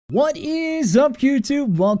What is up,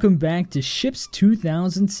 YouTube? Welcome back to Ships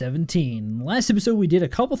 2017. Last episode we did a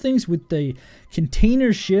couple things with the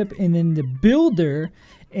container ship and then the builder,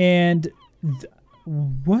 and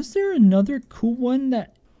was there another cool one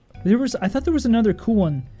that there was? I thought there was another cool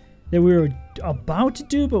one that we were about to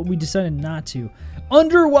do, but we decided not to.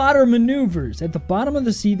 Underwater maneuvers. At the bottom of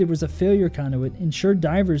the sea there was a failure conduit. Ensure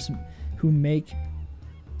divers to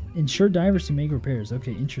make repairs.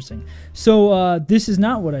 Okay, interesting. So this is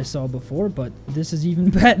not what I saw before, but this is even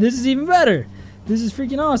better. This is even better. This is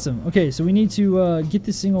freaking awesome. Okay, so we need to get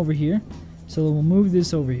this thing over here. So we'll move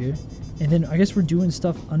this over here, and then I guess we're doing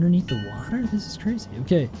stuff underneath the water. This is crazy.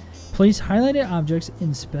 Okay, place highlighted objects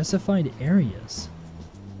in specified areas.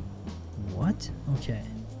 What? Okay,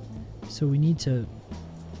 so we need to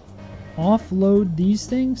offload these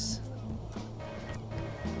things.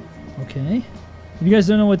 Okay. If you guys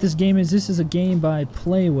don't know what this game is, this is a game by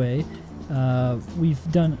Playway.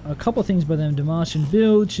 We've done a couple things by them: Demolish and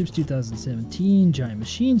Build, Ships 2017, Giant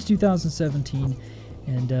Machines 2017,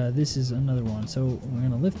 and this is another one. So we're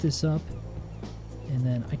going to lift this up, and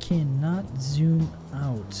then I cannot zoom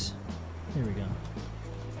out. There we go.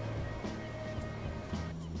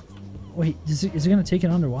 Wait, is it going to take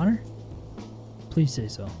it underwater? Please say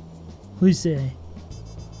so. Please say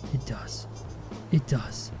it does. It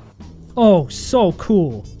does. Oh, so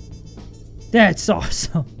cool. That's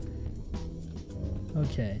awesome.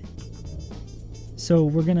 Okay. So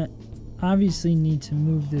we're gonna obviously need to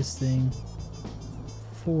move this thing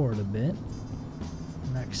forward a bit.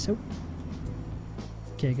 Like so.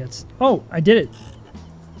 Okay, oh, I did it.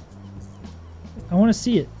 I want to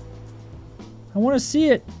see it. I want to see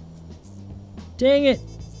it. Dang it.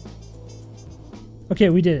 Okay,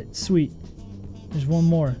 we did it. Sweet. There's one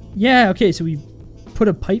more. Yeah, okay, so we put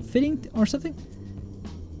a pipe fitting or something.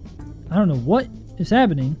 I don't know what is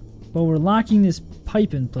happening, but we're locking this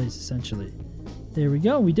pipe in place essentially. There we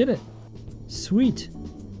go, we did it. Sweet.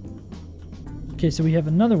 Okay, so we have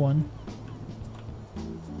another one.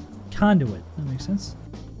 Conduit. That makes sense.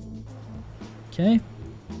 Okay.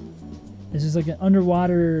 This is like an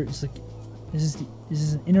underwater. It's like, is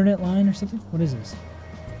this an internet line or something? What is this?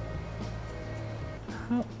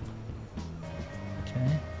 How?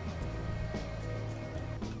 Okay.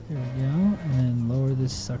 There we go, and then lower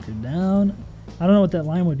this sucker down. I don't know what that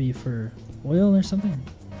line would be for oil or something.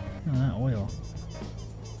 No, not oil.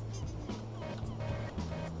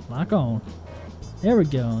 Lock on. There we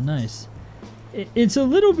go. Nice. It's a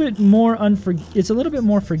little bit more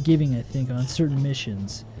more forgiving, I think, on certain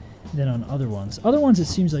missions than on other ones. Other ones, it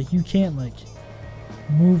seems like you can't like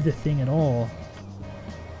move the thing at all.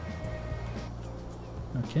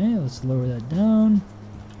 Okay, let's lower that down.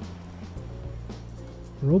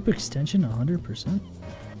 Rope extension 100%.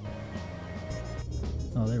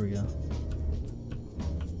 Oh, there we go.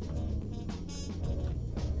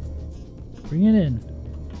 Bring it in.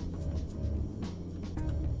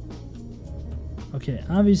 Okay,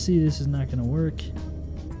 obviously this is not going to work.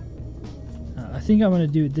 I think I'm going to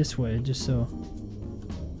do it this way, just so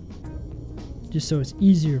it's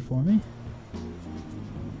easier for me.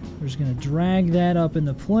 We're just going to drag that up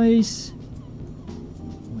into place.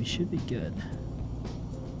 We should be good.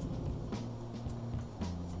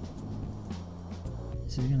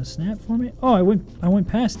 Is it gonna snap for me? Oh, I went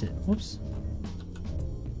past it. Whoops.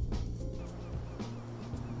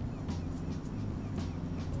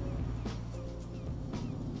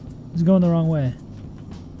 It's going the wrong way.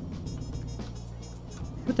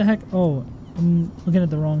 What the heck? Oh, I'm looking at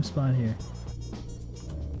the wrong spot here.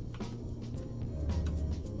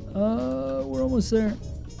 We're almost there.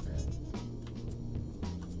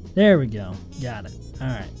 There we go. Got it.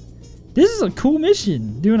 Alright. This is a cool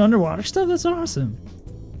mission. Doing underwater stuff, that's awesome.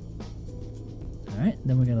 Alright,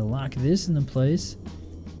 then we're gonna lock this into place.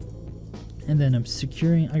 And then I'm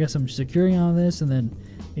securing all this, and then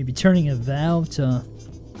maybe turning a valve to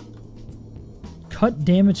cut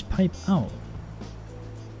damaged pipe out.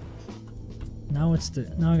 Now I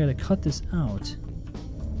gotta cut this out.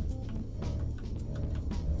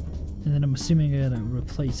 And then I'm assuming I gotta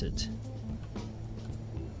replace it.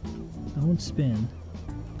 Don't spin.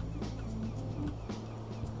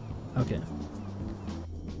 Okay.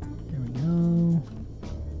 There we go.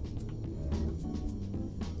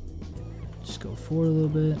 Just go forward a little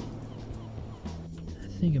bit. I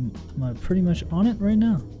think I'm pretty much on it right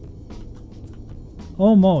now.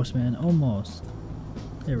 Almost, man. Almost.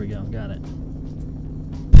 There we go. Got it.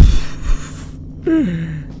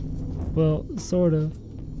 Well, sort of.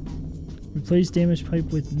 Replace damaged pipe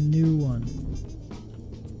with new one.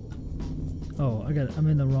 Oh, I'm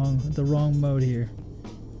in the wrong mode here.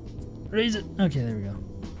 Raise it. Okay, there we go.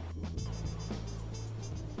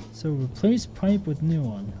 So replace pipe with new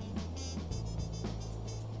one.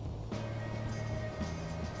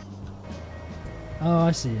 Oh,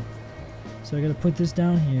 I see. So I gotta put this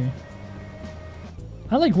down here.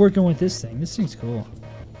 I like working with this thing. This thing's cool.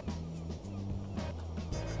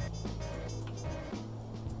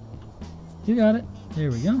 You got it.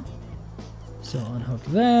 There we go. So unhook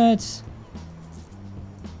that.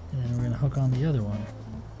 And then we're gonna hook on the other one.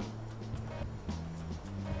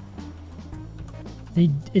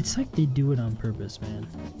 It's like they do it on purpose, man.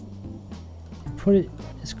 Put it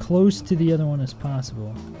as close to the other one as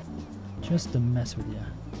possible. Just to mess with you.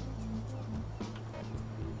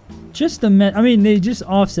 Just to mess. I mean, they just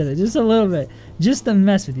offset it just a little bit. Just to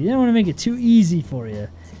mess with you. They don't want to make it too easy for you.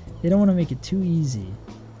 They don't want to make it too easy.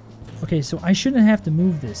 Okay, so I shouldn't have to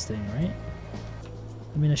move this thing, right?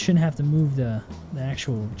 I mean, I shouldn't have to move the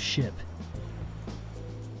actual ship.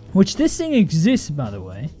 Which this thing exists, by the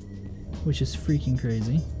way. Which is freaking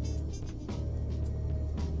crazy.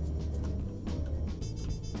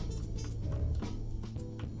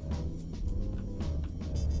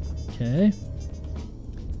 Okay.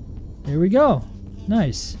 There we go.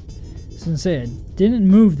 Nice. I was gonna say I didn't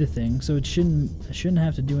move the thing, so I shouldn't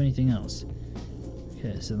have to do anything else.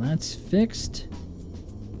 Okay, so that's fixed.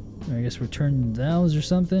 I guess we're turning valves or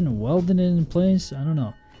something, welding it in place. I don't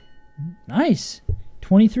know. Nice.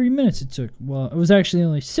 23 minutes it took. Well, it was actually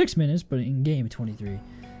only 6 minutes, but in game 23.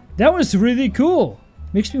 That was really cool.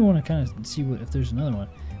 Makes me want to kind of see if there's another one.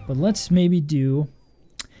 But let's maybe do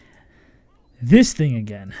this thing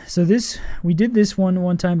again. So we did this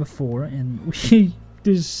one time before, and we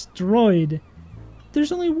destroyed.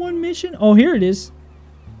 There's only one mission. Oh, here it is.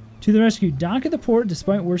 To the rescue. Dock at the port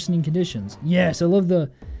despite worsening conditions. Yes, I love the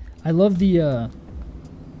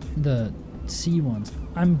sea ones.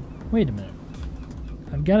 Wait a minute.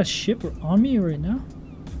 I've got a ship on me right now.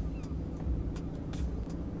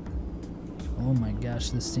 Oh my gosh,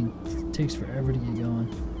 this thing takes forever to get going.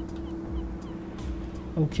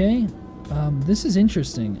 Okay. This is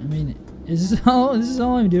interesting. I mean, is this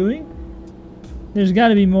all I'm doing? There's got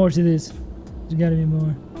to be more to this. There's got to be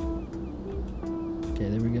more. Okay,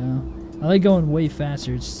 there we go. I like going way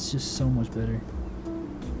faster. It's just so much better.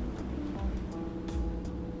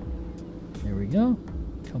 There we go.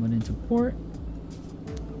 Coming into port.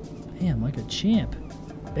 Bam, like a champ.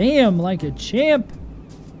 Bam, like a champ.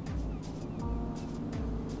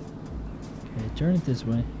 Okay, turn it this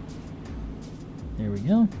way. There we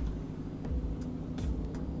go.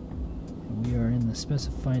 And we are in the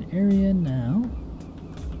specified area now.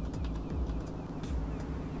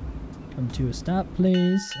 Come to a stop,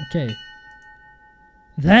 please. Okay.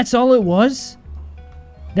 That's all it was?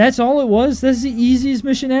 That's all it was? That's the easiest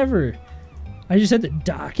mission ever. I just had to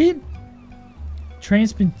dock it?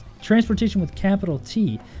 Transportation with capital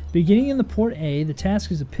T. Beginning in the port A, the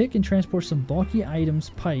task is to pick and transport some bulky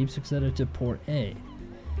items, pipes, etc. to port A.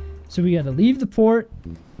 So we got to leave the port.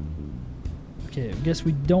 Okay, I guess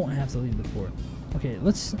we don't have to leave the port. Okay,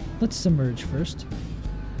 let's submerge first.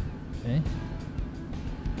 Okay.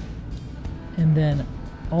 And then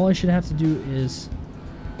all I should have to do is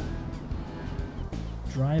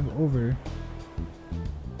drive over.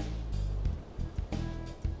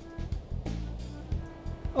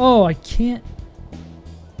 Oh, I can't.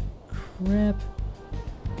 Crap.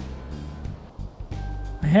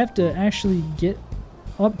 I have to actually get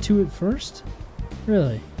up to it first?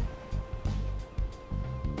 Really?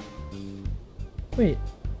 Wait.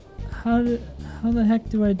 How the heck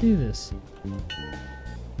do I do this?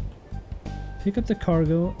 Pick up the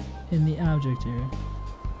cargo in the object area.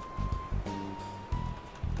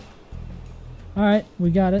 Alright, we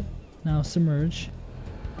got it. Now submerge.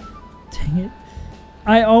 Dang it.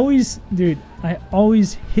 I always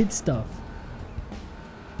hit stuff.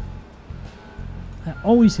 I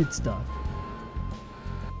always hit stuff.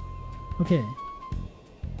 Okay.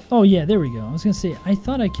 Oh yeah, there we go. I was gonna say, I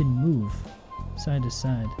thought I could move side to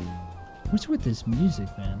side. What's with this music,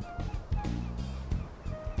 man?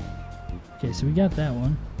 Okay, so we got that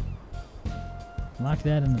one. Lock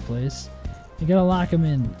that into place. You gotta lock them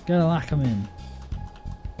in. Gotta lock them in.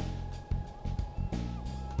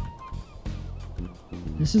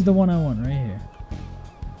 This is the one I want right here.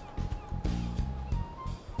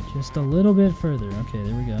 Just a little bit further. Okay,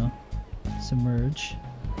 there we go. Submerge.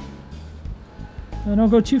 Oh, don't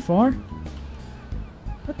go too far.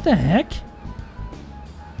 What the heck?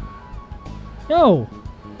 Yo!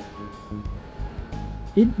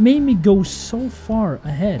 It made me go so far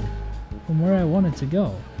ahead from where I wanted to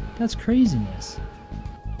go. That's craziness.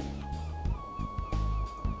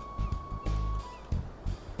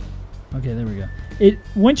 Okay, there we go.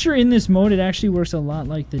 Once you're in this mode, it actually works a lot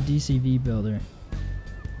like the DCV builder.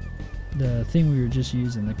 The thing we were just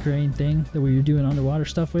using, the crane thing that we were doing underwater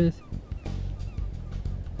stuff with.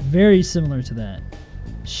 Very similar to that.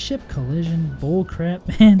 Ship collision, bull crap,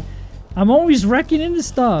 man. I'm always wrecking into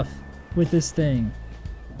stuff with this thing.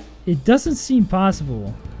 It doesn't seem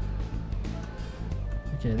possible.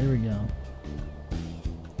 Okay, there we go.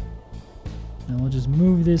 And we'll just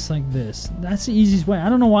move this like this. That's the easiest way. I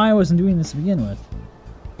don't know why I wasn't doing this to begin with.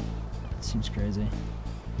 It seems crazy.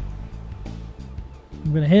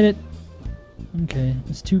 I'm gonna hit it. Okay,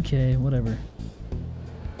 it's 2K, whatever.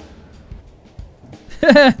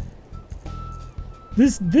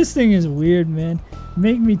 This thing is weird, man.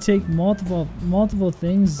 Make me take multiple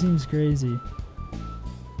things seems crazy.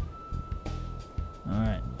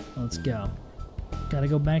 Alright, let's go. Gotta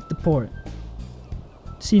go back to port.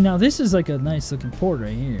 See, now this is like a nice looking port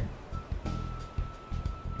right here.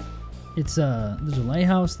 It's there's a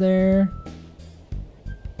lighthouse there.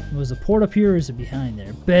 Was a port up here or is it behind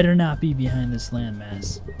there? Better not be behind this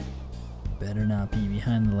landmass. Better not be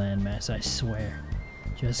behind the landmass, I swear.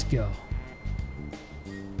 Just go.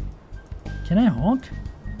 Can I honk?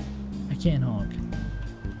 I can't honk.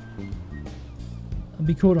 It'd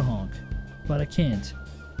be cool to honk, but I can't.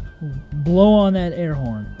 Blow on that air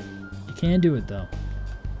horn. You can't do it though.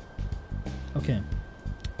 Okay.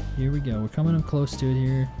 Here we go. We're coming up close to it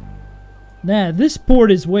here. Nah, this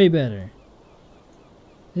port is way better.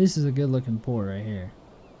 This is a good looking port right here.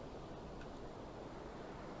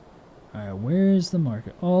 Alright, where is the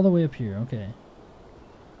marker? All the way up here, okay.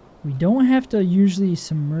 We don't have to usually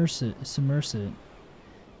submerge it.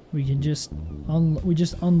 We can just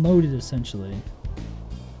unload it essentially.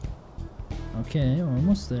 Okay, we're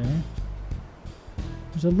almost there.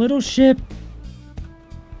 There's a little ship.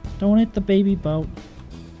 Don't hit the baby boat.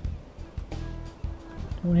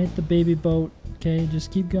 Don't hit the baby boat. Okay,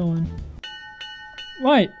 just keep going.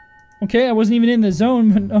 Right. Okay, I wasn't even in the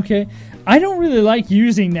zone, but okay. I don't really like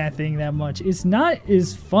using that thing that much. It's not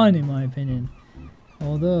as fun in my opinion.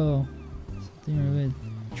 Although, something with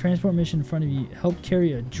transport mission in front of you. Help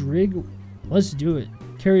carry a drig. Let's do it.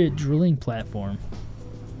 Carry a drilling platform.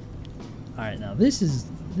 All right, now this is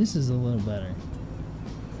a little better.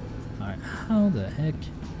 All right, how the heck?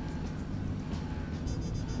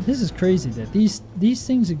 This is crazy that these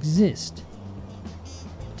things exist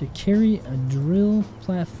to carry a drill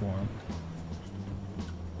platform.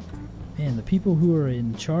 Man, the people who are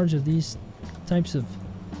in charge of these types of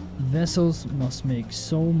vessels must make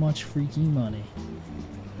so much freaking money.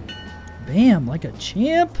 Bam, like a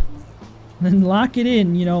champ. And then lock it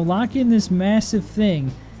in, you know, lock in this massive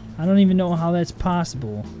thing. I don't even know how that's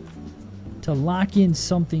possible to lock in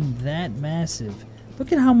something that massive.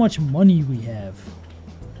 Look at how much money we have.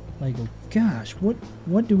 Like, oh gosh,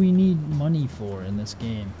 what do we need money for in this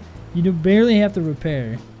game? You do barely have to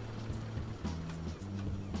repair.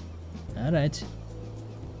 Alright.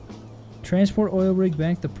 Transport oil rig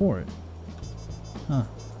back to port. Huh.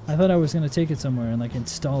 I thought I was going to take it somewhere and like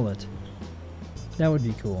install it. That would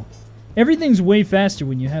be cool. Everything's way faster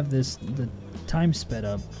when you have the time sped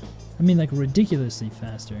up. I mean, like ridiculously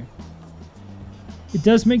faster. It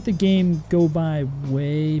does make the game go by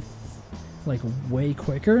way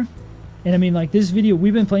quicker. And I mean, like this video,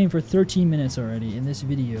 we've been playing for 13 minutes already, and this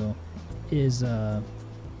video is I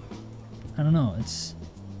don't know,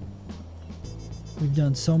 we've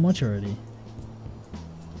done so much already.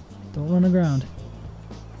 Don't run aground.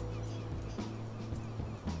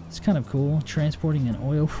 It's kind of cool, transporting an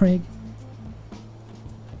oil rig.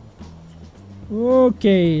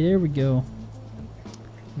 Okay, there we go.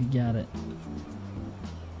 We got it.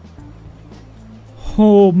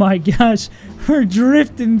 Oh my gosh, we're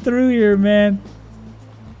drifting through here, man.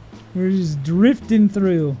 We're just drifting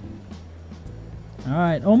through.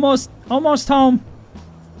 Alright, almost home.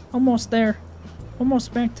 Almost there.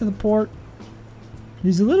 Almost back to the port.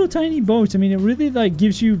 These little tiny boats, I mean, it really like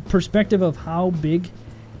gives you perspective of how big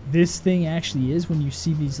this thing actually is when you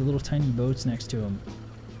see these little tiny boats next to them.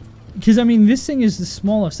 Because, I mean, this thing is the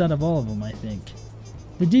smallest out of all of them, I think.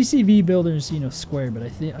 The DCV builder's, you know, square, but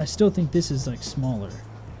I still think this is, like, smaller.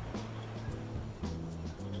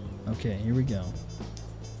 Okay, here we go.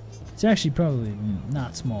 It's actually probably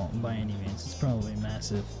not small by any means. It's probably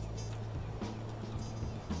massive.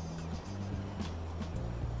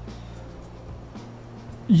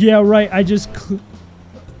 Yeah, right, I just...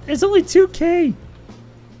 It's only 2K!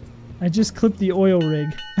 I just clipped the oil rig.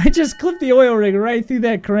 I just clipped the oil rig right through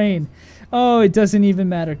that crane. Oh, it doesn't even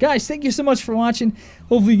matter. Guys, thank you so much for watching.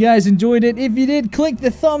 Hopefully you guys enjoyed it. If you did, click the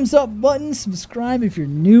thumbs up button. Subscribe if you're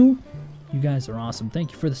new. You guys are awesome.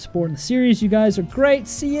 Thank you for the support in the series. You guys are great.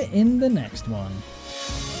 See you in the next one.